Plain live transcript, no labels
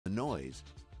noise.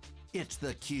 It's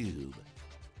theCUBE,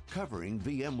 covering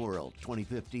VMworld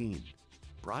 2015.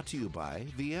 Brought to you by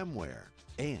VMware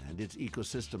and its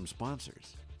ecosystem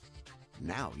sponsors.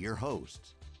 Now your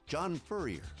hosts, John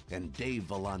Furrier and Dave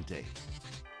Vellante.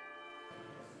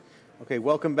 Okay,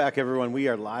 welcome back everyone. We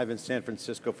are live in San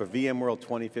Francisco for VMworld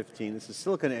 2015. This is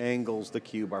SiliconANGLE's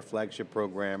theCUBE, our flagship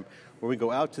program, where we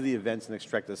go out to the events and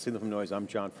extract the signal from noise. I'm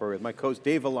John Furrier. My co-host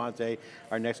Dave Vellante.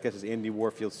 Our next guest is Andy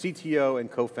Warfield, CTO and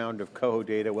co-founder of Coho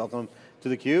Data. Welcome to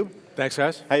theCUBE. Thanks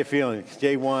guys. How you feeling? It's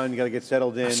day one, you got to get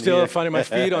settled in. Still finding my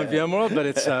feet on VMworld, but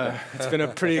it's been a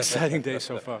pretty exciting day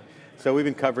so far. So we've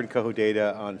been covering Coho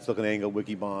Data on SiliconANGLE,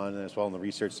 Wikibon, and as well on the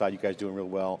research side. You guys doing real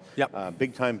well. Yep.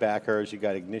 Big time backers. You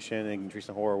got Ignition and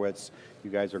Teresa Horowitz.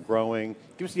 You guys are growing.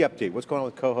 Give us the update. What's going on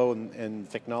with Coho and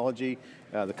technology?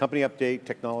 The company update,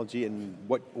 technology, and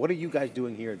what are you guys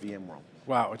doing here at VMworld?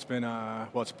 Wow, it's been a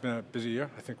busy year.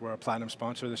 I think we're a platinum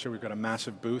sponsor this year. We've got a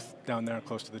massive booth down there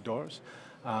close to the doors.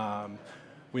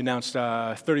 We announced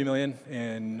 $30 million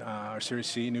in our Series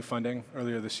C new funding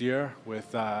earlier this year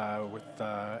with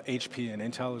HP and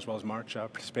Intel as well as March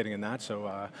participating in that.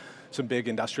 So some big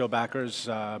industrial backers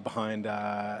behind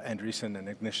Andreessen and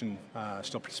Ignition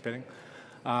still participating.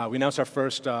 We announced our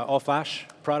first all-flash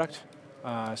product.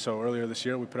 So earlier this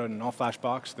year we put out an all-flash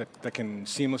box that can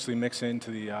seamlessly mix into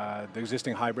the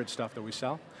existing hybrid stuff that we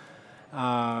sell.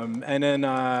 And then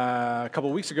a couple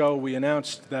of weeks ago, we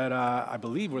announced that I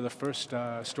believe we're the first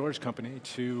storage company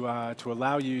to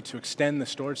allow you to extend the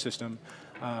storage system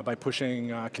by pushing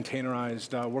containerized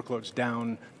workloads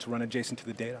down to run adjacent to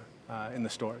the data in the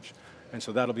storage. And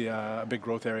so that'll be a big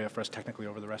growth area for us technically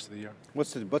over the rest of the year.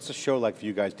 What's the show like for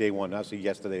you guys day one? Obviously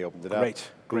yesterday opened it up.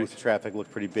 Great. Booth traffic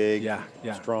looked pretty big,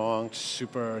 strong.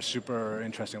 Super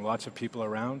interesting, lots of people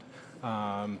around.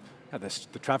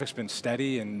 The traffic's been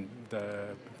steady, and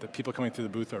the people coming through the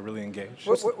booth are really engaged.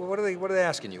 What are they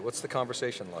asking you? What's the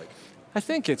conversation like? I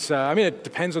think it's. I mean, it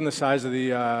depends on the size of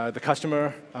the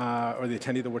customer or the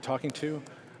attendee that we're talking to.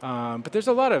 But there's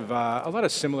a lot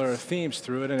of similar themes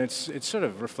through it, and it's sort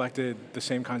of reflected the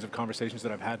same kinds of conversations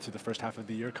that I've had through the first half of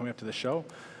the year coming up to the show.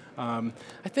 I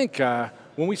think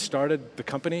when we started the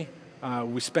company,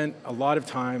 we spent a lot of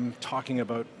time talking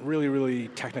about really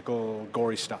technical,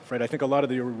 gory stuff, right? I think a lot of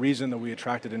the reason that we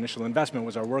attracted initial investment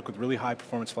was our work with really high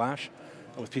performance flash,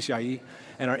 with PCIe,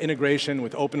 and our integration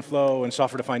with OpenFlow and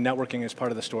software-defined networking as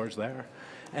part of the storage layer.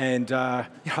 And I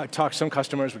talked to some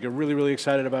customers, we get really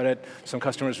excited about it. Some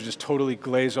customers would just totally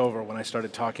glaze over when I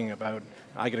started talking about,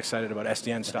 I get excited about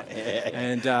SDN stuff.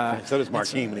 And so does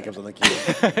Martin when he comes on the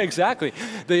keyboard. Exactly.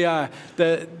 The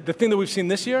thing that we've seen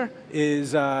this year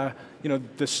is,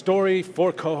 the story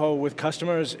for Coho with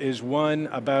customers is one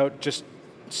about just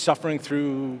suffering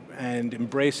through and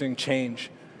embracing change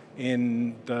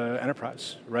in the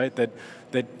enterprise, right? That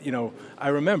I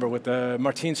remember with the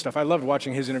Martin stuff, I loved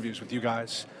watching his interviews with you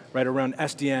guys, right, around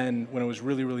SDN when it was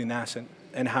really nascent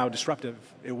and how disruptive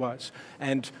it was.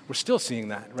 And we're still seeing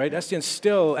that, right? SDN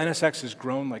still, NSX has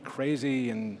grown like crazy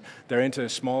and they're into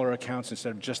smaller accounts instead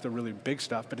of just the really big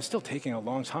stuff, but it's still taking a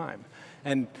long time.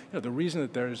 And the reason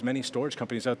that there's many storage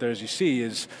companies out there, as you see,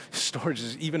 is storage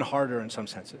is even harder in some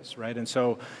senses, right? And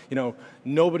so,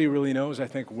 nobody really knows, I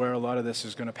think, where a lot of this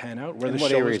is going to pan out, where the show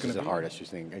is going to be. What areas is it hardest, you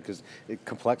think? Because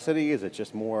complexity, is it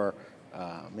just more,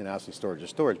 obviously storage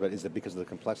is storage, but is it because of the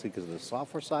complexity, because of the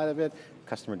software side of it,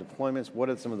 customer deployments? What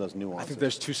are some of those nuances? I think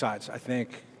there's two sides. I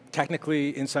think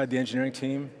technically inside the engineering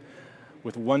team,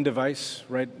 with one device,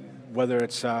 right, whether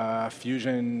it's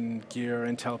Fusion, Gear,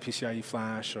 Intel PCIe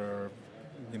Flash, or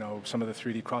some of the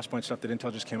 3D Crosspoint stuff that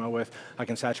Intel just came out with, I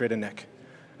can saturate a NIC.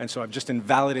 And so I've just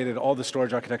invalidated all the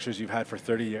storage architectures you've had for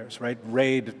 30 years, right?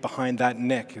 RAID behind that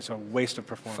NIC is a waste of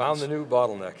performance. Found the new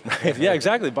bottleneck. Right? Yeah,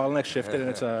 exactly, bottleneck shifted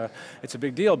and it's a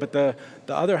big deal. But the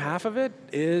other half of it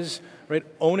is, right,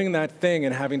 owning that thing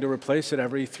and having to replace it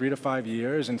every 3 to 5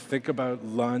 years and think about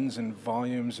LUNs and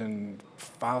volumes and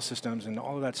file systems and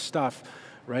all of that stuff,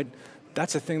 right?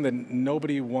 That's a thing that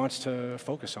nobody wants to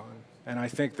focus on. And I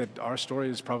think that our story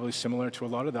is probably similar to a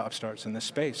lot of the upstarts in this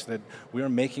space, that we are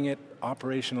making it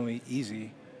operationally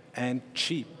easy and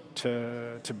cheap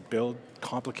to build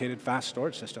complicated, fast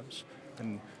storage systems.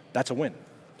 And that's a win.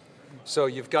 So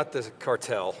you've got this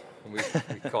cartel, we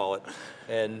call it,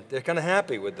 and they're kind of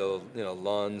happy with the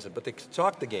LUNs, but they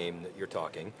talk the game that you're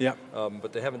talking,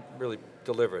 but they haven't really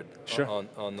delivered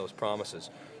on those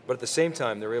promises. But at the same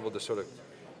time, they're able to sort of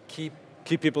keep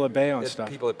people at bay on stuff.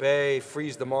 People at bay,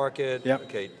 freeze the market. Yep.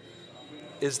 Okay.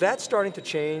 Is that starting to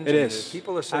change? It is.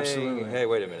 People are saying, Absolutely. hey,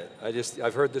 wait a minute.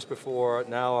 I've heard this before.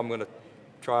 Now I'm going to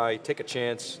take a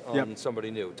chance on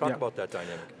somebody new. Talk about that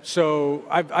dynamic. So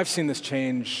I've seen this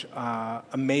change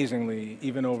amazingly,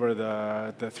 even over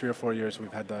the 3 or 4 years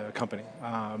we've had the company.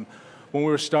 When we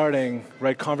were starting,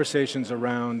 right, conversations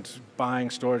around buying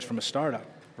storage from a startup,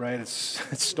 right? It's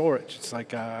storage. It's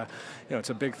like it's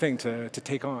a big thing to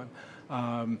take on.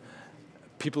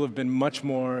 People have been much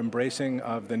more embracing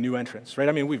of the new entrants, right?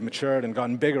 I mean, we've matured and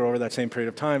gotten bigger over that same period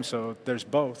of time, so there's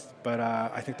both, but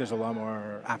I think there's a lot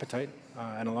more appetite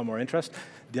and a lot more interest.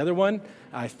 The other one,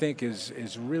 I think,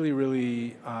 is really,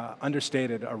 really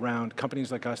understated around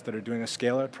companies like us that are doing a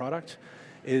scale-out product,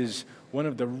 is one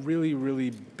of the really, really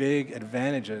big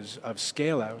advantages of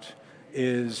scale-out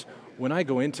is when I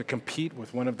go in to compete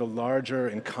with one of the larger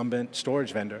incumbent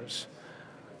storage vendors,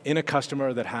 in a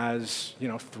customer that has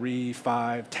 3,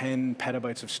 5, 10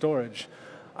 petabytes of storage,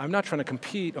 I'm not trying to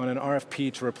compete on an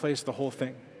RFP to replace the whole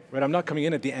thing, right? I'm not coming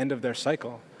in at the end of their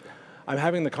cycle. I'm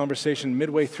having the conversation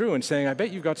midway through and saying, I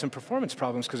bet you've got some performance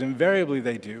problems, because invariably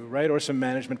they do, right? Or some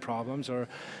management problems,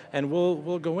 and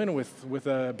we'll go in with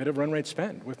a bit of run rate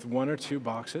spend, with 1 or 2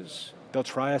 boxes. They'll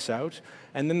try us out,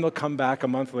 and then they'll come back a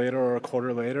month later or a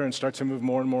quarter later and start to move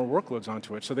more and more workloads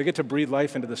onto it. So they get to breathe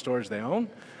life into the storage they own,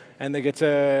 and they get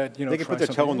to they can put their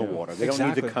toe in the water. They don't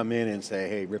need to come in and say,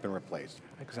 hey, rip and replace.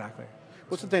 Exactly.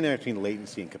 What's the dynamic between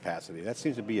latency and capacity? That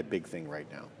seems to be a big thing right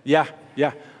now. Yeah.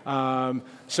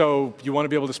 So you want to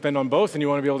be able to spend on both, and you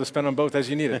want to be able to spend on both as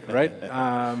you need it, right?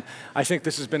 I think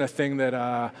this has been a thing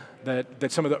that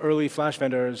some of the early flash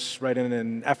vendors, right, in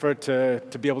an effort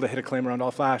to be able to hit a claim around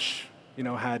all flash,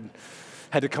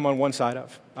 had to come on one side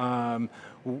of.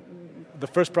 The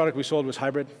first product we sold was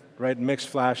hybrid, right, mixed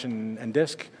flash and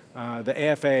disk. The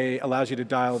AFA allows you to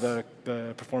dial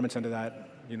the performance into that,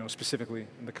 specifically,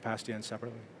 and the capacity end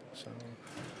separately.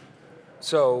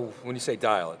 So when you say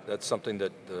dial it, that's something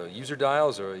that the user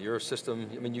dials, or your system?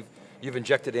 I mean, you've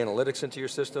injected analytics into your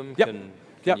system. Yep.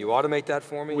 Can you automate that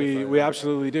for me? We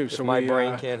absolutely do. So my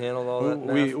brain can't handle all that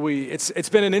math? It's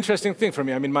been an interesting thing for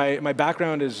me. I mean, my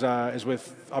background is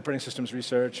with operating systems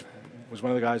research. Was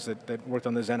one of the guys that worked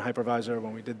on the Xen hypervisor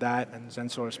when we did that, and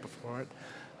XenSource before it,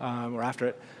 or after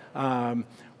it.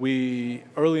 We,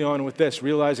 early on with this,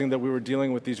 realizing that we were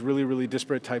dealing with these really, really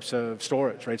disparate types of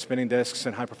storage, right? Spinning disks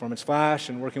and high performance flash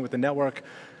and working with the network.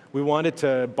 We wanted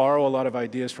to borrow a lot of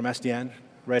ideas from SDN,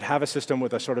 right? Have a system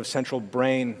with a sort of central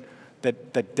brain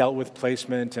that dealt with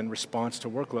placement and response to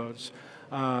workloads.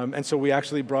 And so we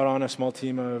actually brought on a small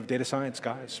team of data science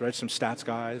guys, right? Some stats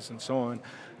guys and so on.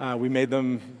 We made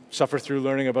them suffer through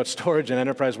learning about storage and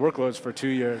enterprise workloads for 2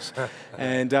 years.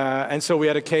 And so we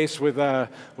had a case with a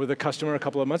customer a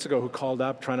couple of months ago who called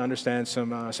up trying to understand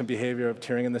some behavior of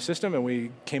tiering in the system, and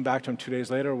we came back to him 2 days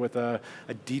later with a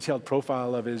detailed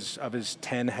profile of his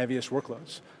 10 heaviest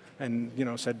workloads. And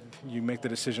said, you make the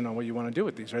decision on what you want to do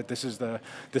with these, right? This is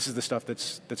the stuff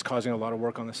that's causing a lot of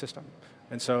work on the system.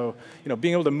 And so,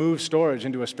 being able to move storage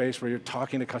into a space where you're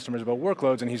talking to customers about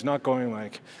workloads, and he's not going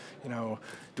like,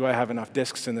 do I have enough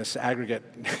disks in this aggregate?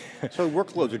 So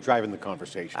workloads are driving the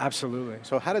conversation. Absolutely.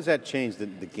 So how does that change the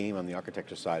game on the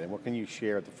architecture side, and what can you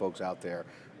share with the folks out there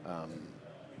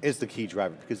is the key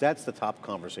driver? Because that's the top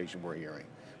conversation we're hearing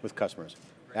with customers.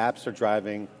 Apps are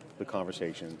driving the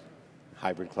conversation.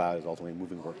 Hybrid cloud is ultimately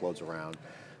moving workloads around.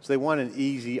 So they want an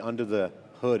easy, under the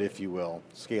hood, if you will,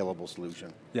 scalable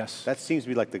solution. Yes. That seems to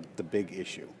be like the big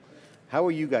issue. How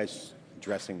are you guys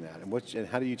addressing that? And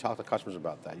how do you talk to customers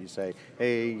about that? You say,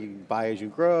 hey, you buy as you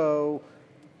grow.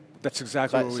 That's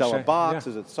exactly what we say. Sell a box,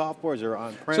 is it software, is it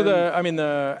on-prem?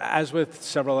 So as with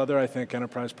several other, I think,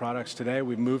 enterprise products today,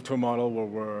 we've moved to a model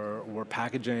where we're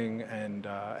packaging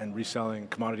and reselling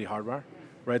commodity hardware.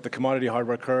 Right, the commodity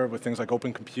hardware curve with things like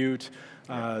Open Compute,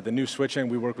 the new switching.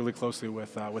 We work really closely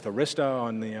with Arista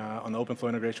on the OpenFlow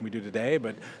integration we do today,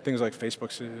 but things like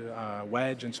Facebook's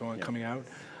Wedge and so on coming out.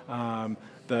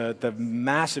 The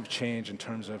massive change in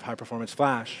terms of high performance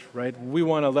flash, right? We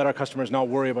want to let our customers not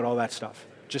worry about all that stuff.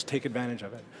 Just take advantage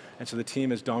of it. And so the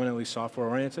team is dominantly software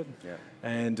oriented. Yeah.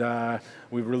 And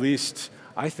we've released,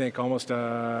 I think, almost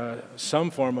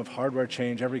some form of hardware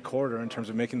change every quarter in terms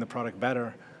of making the product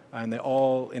better. And they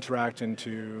all interact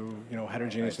into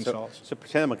heterogeneous installs. So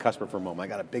pretend I'm a customer for a moment. I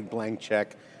got a big blank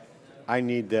check. I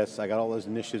need this. I got all those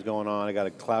initiatives going on. I got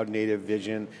a cloud native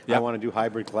vision. Yep. I want to do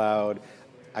hybrid cloud.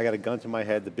 I got a gun to my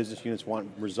head. The business units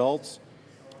want results,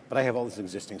 but I have all this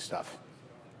existing stuff.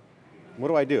 What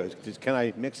do I do? Can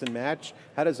I mix and match?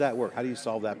 How does that work? How do you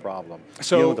solve that problem?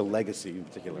 So, deal with the legacy in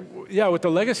particular. Yeah, with the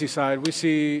legacy side, we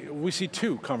see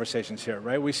two conversations here,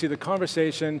 right? We see the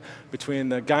conversation between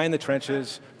the guy in the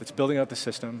trenches that's building out the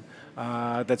system,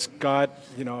 that's got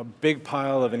a big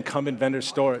pile of incumbent vendor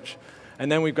storage.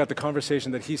 And then we've got the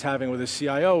conversation that he's having with his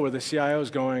CIO, where the CIO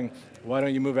is going, why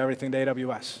don't you move everything to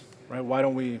AWS? Right? Why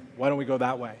don't we go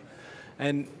that way?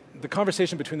 And the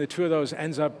conversation between the two of those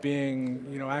ends up being,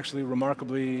 actually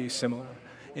remarkably similar,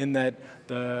 in that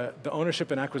the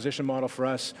ownership and acquisition model for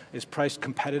us is priced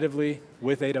competitively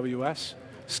with AWS.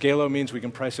 Scalo means we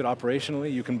can price it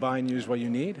operationally. You can buy and use what you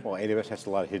need. Well, AWS has a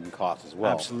lot of hidden costs as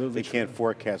well. Absolutely. They can't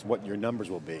forecast what your numbers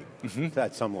will be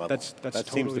at some level. That totally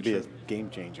seems to be a game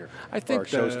changer, I think, or a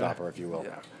showstopper, if you will.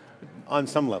 Yeah. On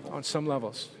some level. On some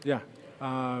levels, yeah.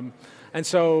 And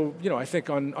so, I think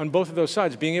on both of those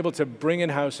sides, being able to bring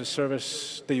in-house a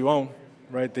service that you own,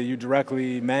 right, that you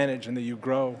directly manage and that you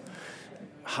grow,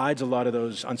 hides a lot of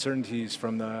those uncertainties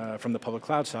from the public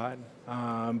cloud side,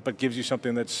 but gives you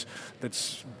something that's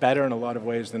better in a lot of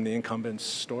ways than the incumbent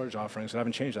storage offerings that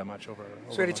haven't changed that much over.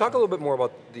 So Eddie, talk a little bit more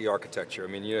about the architecture. I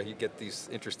mean, you get these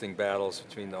interesting battles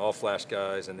between the all-flash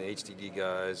guys and the HDD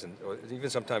guys, and even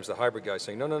sometimes the hybrid guys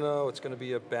saying, no, it's going to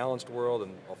be a balanced world,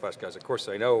 and all-flash guys, of course,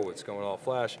 they know it's going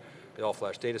all-flash, the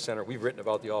all-flash data center. We've written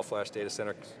about the all-flash data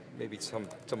center, maybe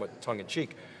somewhat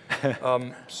tongue-in-cheek.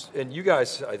 And you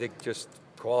guys, I think, just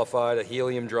qualified a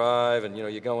helium drive, and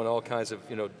you're going all kinds of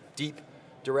deep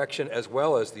direction as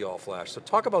well as the all-flash. So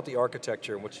talk about the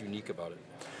architecture and what's unique about it.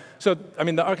 So, I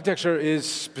mean, the architecture is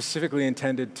specifically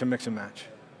intended to mix and match,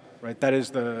 right? That is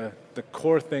the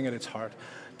core thing at its heart.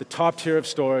 The top tier of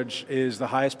storage is the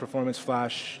highest performance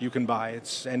flash you can buy.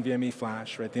 It's NVMe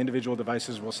flash, right? The individual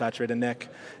devices will saturate a NIC,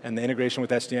 and the integration with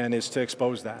SDN is to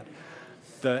expose that.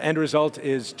 The end result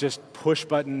is just push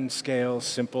button, scale,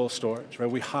 simple storage, right?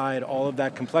 We hide all of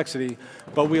that complexity,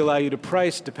 but we allow you to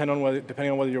price depending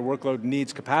on whether your workload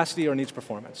needs capacity or needs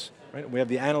performance, right? We have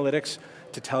the analytics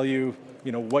to tell you,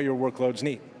 what your workloads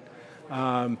need.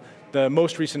 The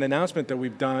most recent announcement that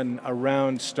we've done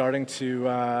around starting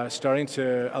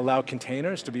to allow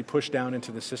containers to be pushed down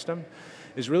into the system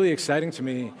is really exciting to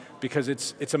me, because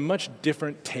it's a much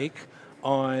different take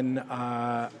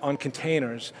on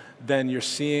containers than you're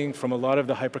seeing from a lot of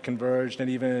the hyperconverged and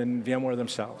even VMware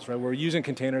themselves, right? We're using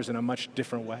containers in a much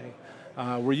different way.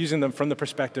 We're using them from the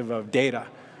perspective of data,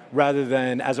 rather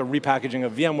than as a repackaging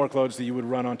of VM workloads that you would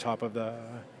run on top of the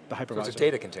hypervisor. So it's a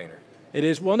data container. It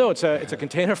is, well, no, it's a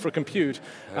container for compute,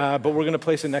 but we're going to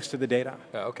place it next to the data.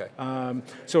 Oh, okay.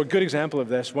 So a good example of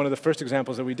this, one of the first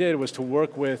examples that we did was to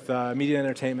work with media and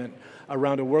entertainment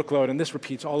around a workload, and this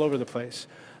repeats all over the place.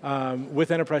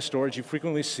 With enterprise storage, you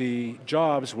frequently see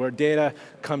jobs where data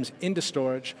comes into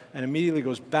storage and immediately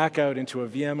goes back out into a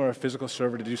VM or a physical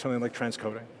server to do something like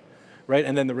transcoding, right?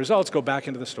 And then the results go back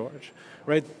into the storage,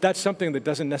 right? That's something that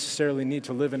doesn't necessarily need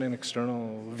to live in an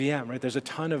external VM, right? There's a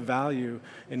ton of value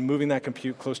in moving that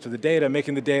compute close to the data,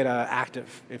 making the data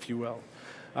active, if you will.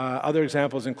 Other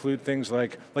examples include things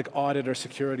like audit or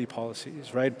security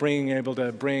policies, right? Being able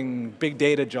to bring big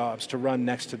data jobs to run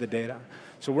next to the data.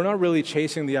 So we're not really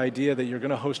chasing the idea that you're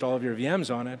going to host all of your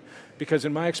VMs on it, because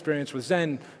in my experience with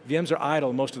Xen, VMs are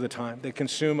idle most of the time. They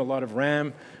consume a lot of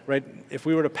RAM, right? If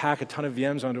we were to pack a ton of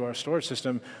VMs onto our storage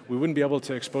system, we wouldn't be able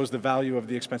to expose the value of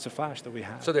the expensive flash that we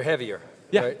have. So they're heavier,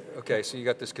 yeah. Right? Okay, so you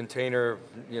got this container,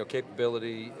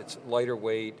 capability, it's lighter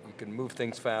weight, you can move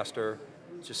things faster,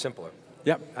 it's just simpler.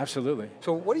 Yep, absolutely.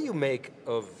 So what do you make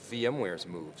of VMware's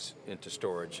moves into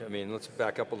storage? I mean, let's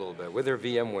back up a little bit. With their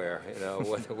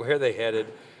VMware, where they headed,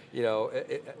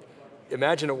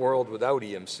 imagine a world without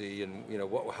EMC,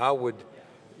 and how would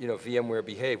VMware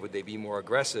behave? Would they be more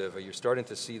aggressive? Are you starting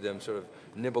to see them sort of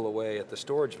nibble away at the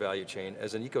storage value chain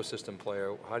as an ecosystem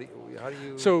player? How do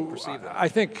you perceive that? I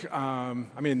think,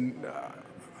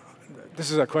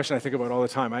 this is a question I think about all the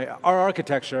time. Our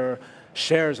architecture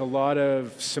shares a lot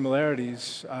of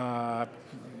similarities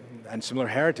and similar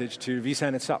heritage to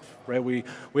vSAN itself, right? We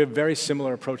have very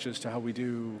similar approaches to how we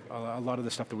do a lot of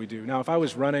the stuff that we do. Now, if I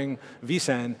was running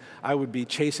vSAN, I would be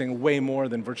chasing way more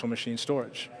than virtual machine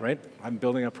storage, right? I'm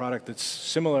building a product that's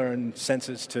similar in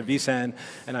senses to vSAN,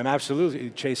 and I'm absolutely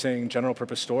chasing general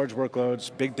purpose storage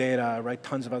workloads, big data, right?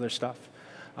 Tons of other stuff.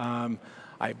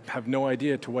 I have no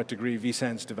idea to what degree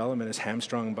vSAN's development is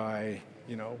hamstrung by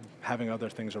having other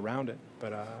things around it.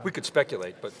 But we could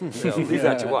speculate, but leave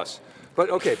that to us. But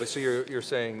okay, so you're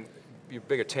saying you're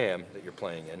bigger TAM that you're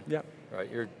playing in. Yeah. Right,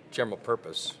 you're general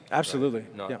purpose. Absolutely.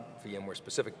 Right? Not VMware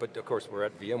specific, but of course we're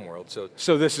at VMworld, so.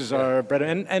 So this is our bread,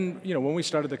 and when we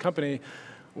started the company,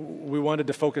 we wanted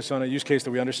to focus on a use case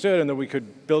that we understood and that we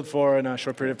could build for in a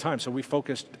short period of time. So we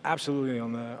focused absolutely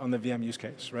on the VM use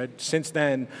case, right? Since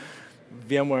then,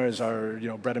 VMware is our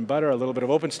bread and butter, a little bit of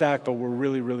OpenStack, but we're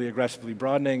really, really aggressively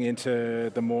broadening into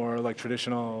the more like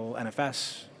traditional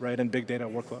NFS, right, and big data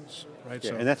workloads, right?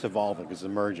 Yeah, so, and that's evolving, because it's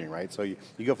emerging, right? So you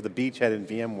go for the beachhead in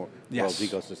VMworld's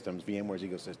ecosystems, VMware's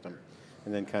ecosystem,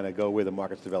 and then kind of go where the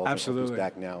market's developing. Absolutely.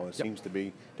 OpenStack now seems to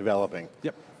be developing.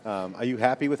 Yep. Are you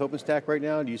happy with OpenStack right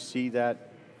now? Do you see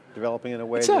that developing in a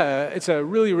way? It's a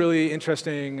really, really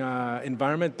interesting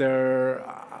environment.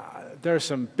 There are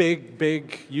some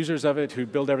big users of it who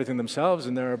build everything themselves,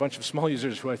 and there are a bunch of small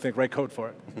users who I think write code for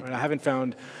it. Right? I haven't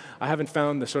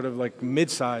found the sort of like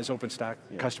mid-size OpenStack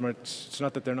customer. It's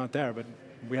not that they're not there, but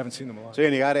we haven't seen them a lot. So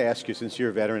Andy, I got to ask you, since you're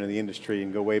a veteran in the industry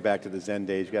and go way back to the Zen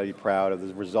days, you got to be proud of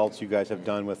the results you guys have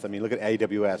done with, I mean, look at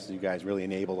AWS, you guys really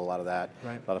enabled a lot of that.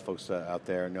 Right. A lot of folks out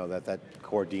there know that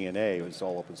core DNA was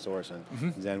all open source,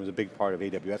 and Zen was a big part of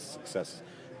AWS success.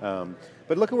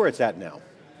 But look at where it's at now.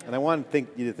 And I want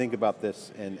you to think about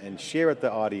this and share with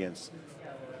the audience,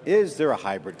 is there a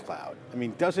hybrid cloud? I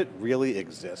mean, does it really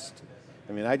exist?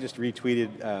 I mean, I just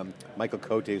retweeted Michael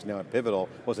Cote, who's now at Pivotal,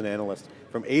 was an analyst,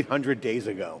 from 800 days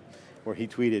ago, where he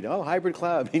tweeted, oh, hybrid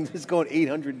cloud. I mean, this is going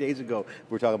 800 days ago,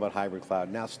 we're talking about hybrid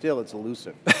cloud. Now still, it's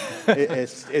elusive.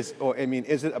 Is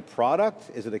it a product?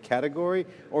 Is it a category?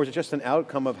 Or is it just an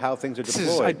outcome of how things are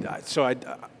deployed?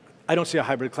 I don't see a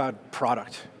hybrid cloud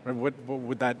product. What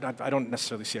would that? I don't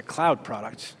necessarily see a cloud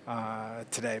product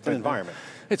today. It's an environment.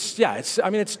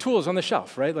 It's tools on the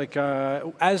shelf, right? Like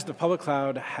as the public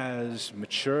cloud has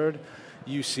matured,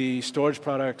 you see storage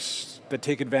products that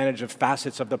take advantage of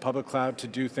facets of the public cloud to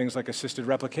do things like assisted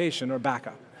replication or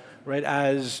backup, right?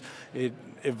 As it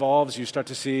evolves, you start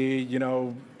to see,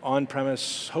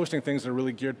 on-premise hosting things that are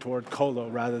really geared toward colo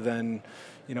rather than,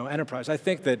 enterprise. I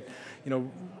think that,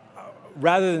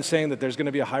 rather than saying that there's going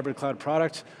to be a hybrid cloud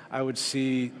product, I would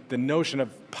see the notion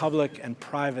of public and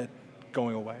private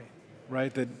going away,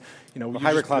 right? That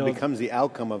hybrid cloud becomes the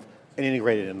outcome of an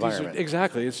integrated environment.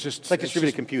 Exactly, it's just like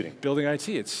distributed computing. Building IT,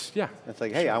 it's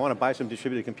like, hey, I want to buy some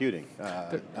distributed computing.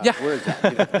 Where is that?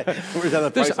 Where's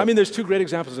that price? There's two great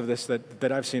examples of this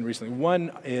that I've seen recently.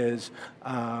 One is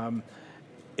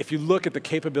if you look at the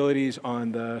capabilities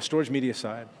on the storage media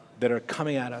side that are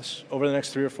coming at us over the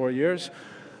next 3 or 4 years.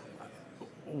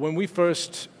 When we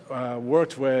first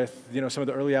worked with some of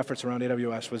the early efforts around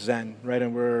AWS with Zen, right,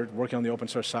 and we're working on the open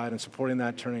source side and supporting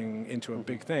that, turning into a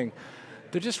big thing,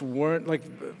 there just weren't,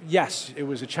 yes, it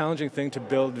was a challenging thing to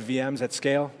build VMs at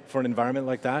scale for an environment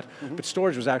like that, but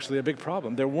storage was actually a big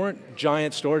problem. There weren't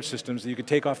giant storage systems that you could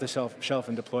take off the shelf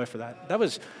and deploy for that. That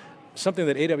was something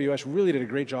that AWS really did a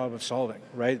great job of solving,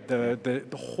 right? The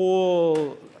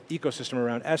whole ecosystem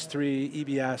around S3,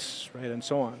 EBS, right, and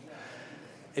so on.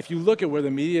 If you look at where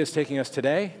the media is taking us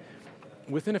today,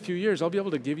 within a few years, I'll be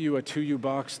able to give you a 2U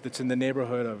box that's in the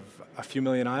neighborhood of a few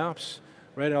million IOPS,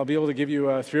 right? And I'll be able to give you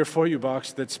a 3 or 4U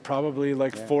box that's probably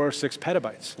like 4 or 6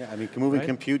 petabytes. Yeah, I mean, moving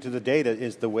compute to the data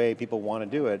is the way people want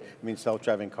to do it. I mean,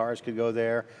 self-driving cars could go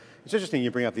there. It's interesting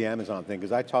you bring up the Amazon thing,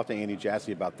 because I talked to Andy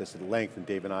Jassy about this at length, and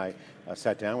Dave and I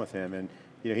sat down with him, and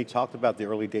he talked about the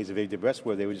early days of AWS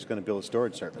where they were just going to build a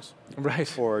storage service. Right.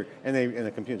 And the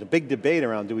compute, a big debate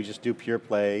around, do we just do pure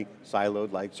play,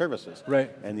 siloed like services? Right.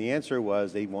 And the answer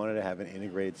was they wanted to have an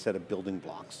integrated set of building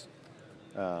blocks.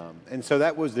 And so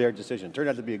that was their decision. Turned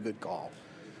out to be a good call.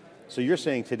 So you're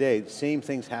saying today, the same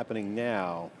thing's happening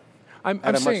now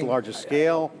at a much larger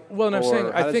scale? Well, and I'm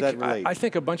saying, I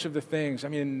think a bunch of the things,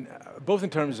 both in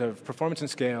terms of performance and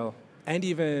scale, and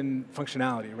even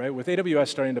functionality, right? With AWS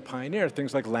starting to pioneer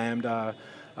things like Lambda,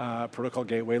 protocol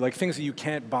gateway, like things that you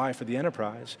can't buy for the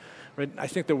enterprise, right? I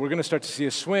think that we're going to start to see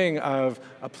a swing of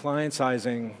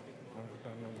appliancizing,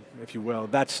 if you will,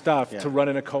 that stuff to run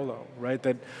in a colo, right?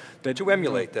 That to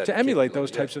emulate that. To emulate those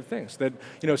types of things. That,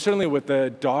 certainly with the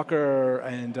Docker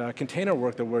and container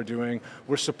work that we're doing,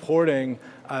 we're supporting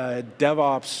a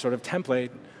DevOps sort of template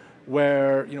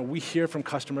where we hear from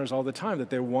customers all the time that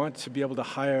they want to be able to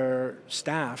hire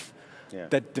staff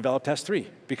that developed S3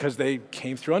 because they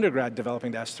came through undergrad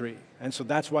developing S3, and so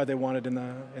that's why they want it in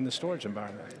the storage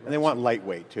environment. And they want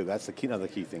lightweight too. That's another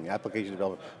key thing. Application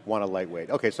developers want a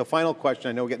lightweight. Okay, so final question.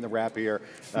 I know we're getting the wrap here.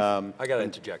 I got to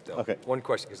interject though. Okay. One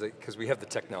question, because we have the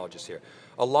technologists here.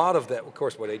 A lot of that, of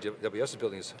course, what AWS is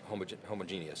building is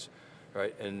homogeneous,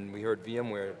 right? And we heard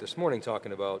VMware this morning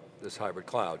talking about this hybrid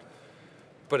cloud.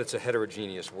 But it's a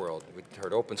heterogeneous world. We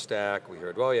heard OpenStack, we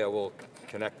heard, well, yeah, we'll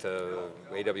connect to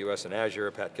AWS and Azure.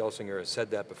 Pat Gelsinger has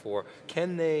said that before.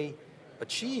 Can they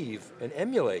achieve and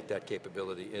emulate that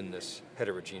capability in this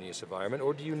heterogeneous environment,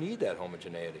 or do you need that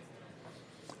homogeneity?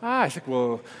 I think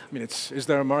is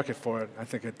there a market for it? I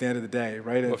think at the end of the day,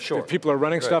 right? Well, sure. If people are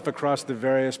running stuff across the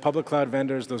various public cloud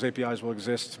vendors, those APIs will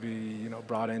exist to be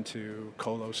brought into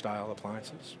Coho style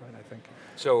appliances, right? I think.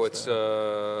 So it's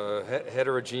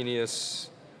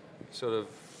heterogeneous sort of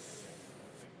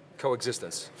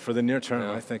coexistence. For the near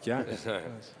term, I think, yeah.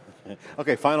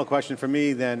 Okay, final question for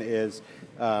me then is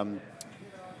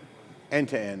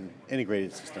end-to-end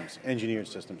integrated systems, engineered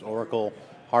systems, Oracle,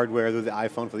 hardware through the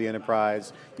iPhone for the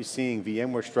enterprise. You're seeing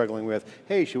VMware struggling with,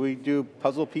 hey, should we do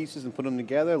puzzle pieces and put them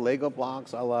together, Lego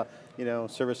blocks, a la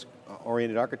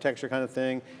service-oriented architecture kind of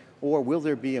thing? Or will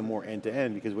there be a more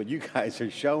end-to-end? Because what you guys are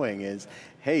showing is,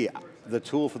 hey, the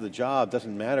tool for the job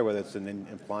doesn't matter whether it's an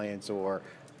appliance or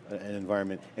an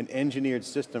environment. An engineered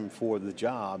system for the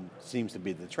job seems to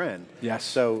be the trend. Yes.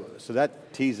 So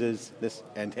that teases this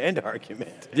end-to-end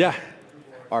argument. Yeah.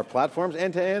 Are platforms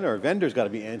end-to-end, or vendors got to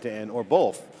be end-to-end, or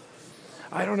both?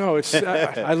 I don't know. It's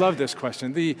I love this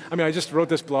question. I just wrote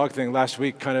this blog thing last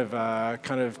week, kind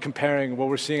of comparing what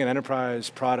we're seeing in enterprise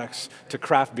products to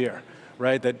craft beer,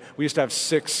 right? That we used to have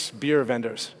 6 beer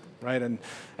vendors, right? And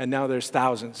now there's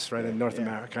thousands, right, in North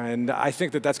America. And I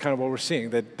think that's kind of what we're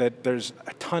seeing. That there's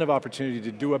a ton of opportunity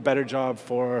to do a better job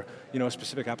for a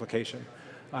specific application.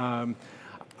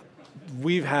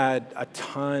 We've had a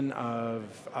ton of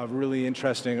really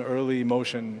interesting early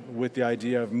motion with the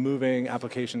idea of moving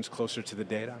applications closer to the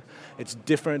data. It's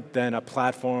different than a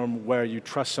platform where you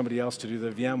trust somebody else to do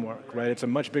the VM work, right? It's a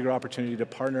much bigger opportunity to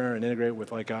partner and integrate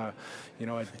with like a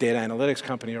data analytics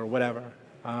company or whatever.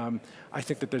 I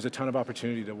think that there's a ton of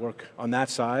opportunity to work on that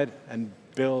side and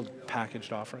build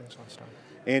packaged offerings on stuff.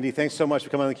 Andy, thanks so much for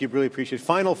coming on theCUBE, really appreciate it.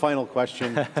 Final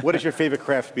question, what is your favorite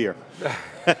craft beer?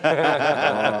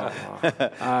 I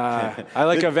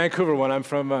like a Vancouver one. I'm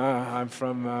from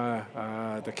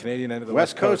the Canadian end of the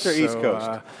West Coast. West Coast or East Coast?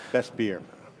 Best beer?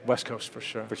 West Coast for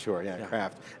sure. For sure, yeah,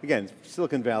 craft. Again,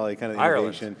 Silicon Valley kind of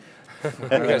Ireland. innovation.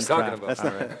 What are you guys talking about?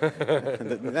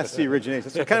 That's the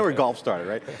origination. That's kind of where golf started,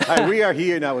 right? All right, we are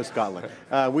here now with Scotland.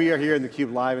 We are here in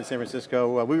theCUBE live in San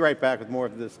Francisco. We'll be right back with more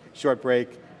of this short break.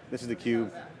 This is theCUBE.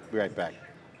 Be right back.